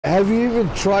Have you even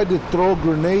tried to throw a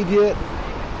grenade yet?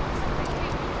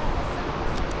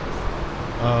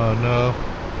 No.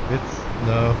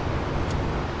 No.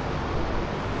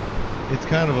 It's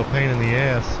kind of a pain in the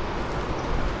ass.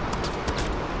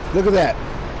 Look at that.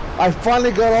 I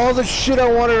finally got all the shit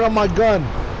I wanted on my gun.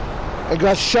 I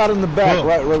got shot in the back.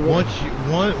 Well, right.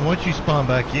 Once you spawn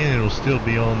back in, it'll still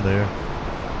be on there.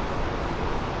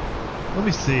 Let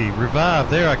me see. Revive.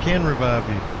 There, I can revive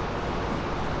you.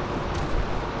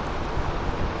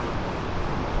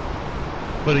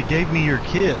 But it gave me your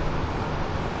kit.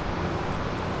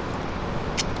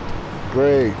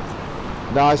 Great.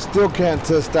 Now I still can't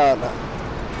test out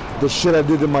the shit I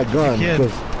did to my gun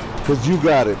because you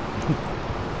got it.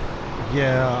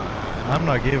 Yeah, I'm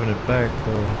not giving it back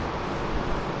though.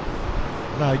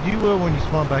 No, you will when you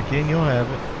spawn back in. You'll have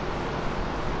it.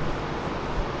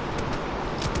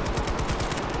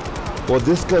 Well,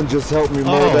 this gun just helped me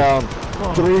mow down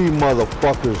 3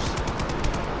 motherfuckers.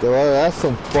 That's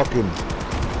some fucking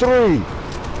 3.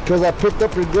 Because I picked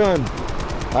up your gun.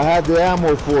 I had the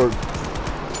ammo for it.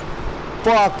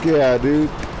 Fuck yeah, dude.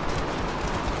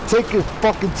 Take your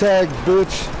fucking tag,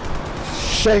 bitch.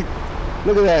 Shank.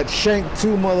 Look at that. Shank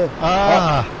 2 mother.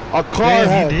 A car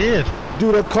had. He did.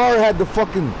 Dude, a car had to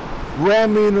fucking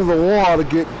ram me into the wall to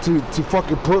get to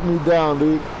fucking put me down,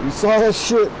 dude. You saw that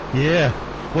shit? Yeah.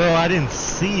 Well, I didn't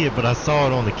see it, but I saw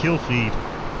it on the kill feed.